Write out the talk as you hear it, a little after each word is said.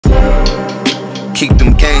Keep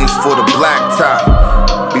them games for the black top.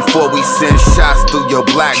 Before we send shots through your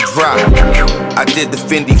black drop. I did the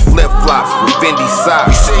Fendi flip-flops with Fendi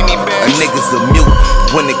socks. A nigga's a mute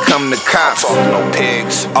when it come to cops.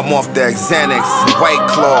 I'm off that Xanax and White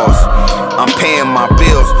Claws. I'm paying my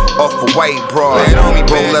bills off of white bras.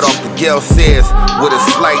 Bro, let off the Gale says with a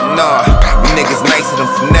slight nod. You niggas nicer than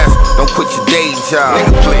Finess, don't quit your day job.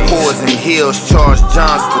 Pores and heels, charge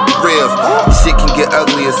Johns for thrills. Shit can get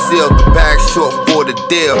ugly as silk, the bag short for the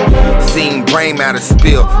deal. Seen brain matter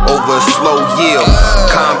spill over a slow yield.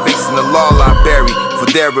 Convicts in the law library for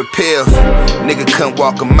their appeals. Nigga couldn't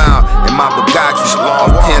walk a mile in my Bugatti.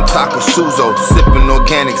 Off 10 Takasuzo, sipping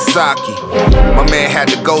organic sake. My man had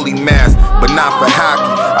the goalie mask, but not for hockey.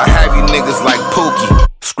 I have you niggas like Pookie,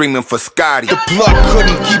 screaming for Scotty. The blood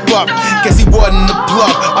couldn't keep up, guess he wasn't the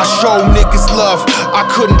plug. I showed niggas love, I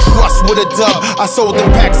couldn't trust with a dub. I sold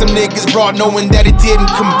them packs, some niggas brought knowing that it didn't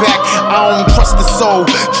come back. I don't trust the soul,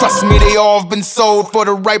 trust me they all have been sold. For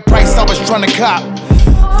the right price I was trying to cop.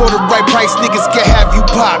 For the right price, niggas can have you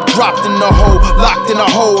pop. Dropped in the hole, locked in a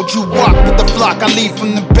hold. You walk with the flock, I leave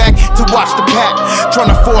from the back to watch the pack.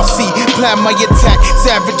 Tryna foresee, plan my attack.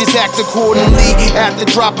 Savages act accordingly at the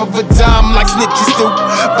drop of a dime, like snitches do.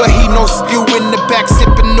 But he no spew in the back,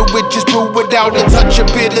 sipping the witches brew without a touch of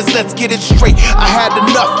bitters. Let's get it straight. I had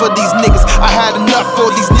enough of these niggas. I had enough for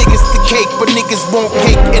these niggas to cake, but niggas won't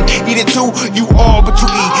cake and eat it too. You all but you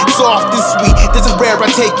eat, soft and sweet. This is where I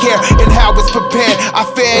take care and how it's prepared. I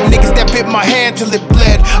fed niggas that bit my hand till it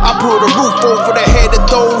bled. I put a roof over the head of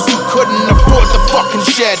those who couldn't afford the fucking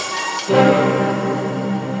shed.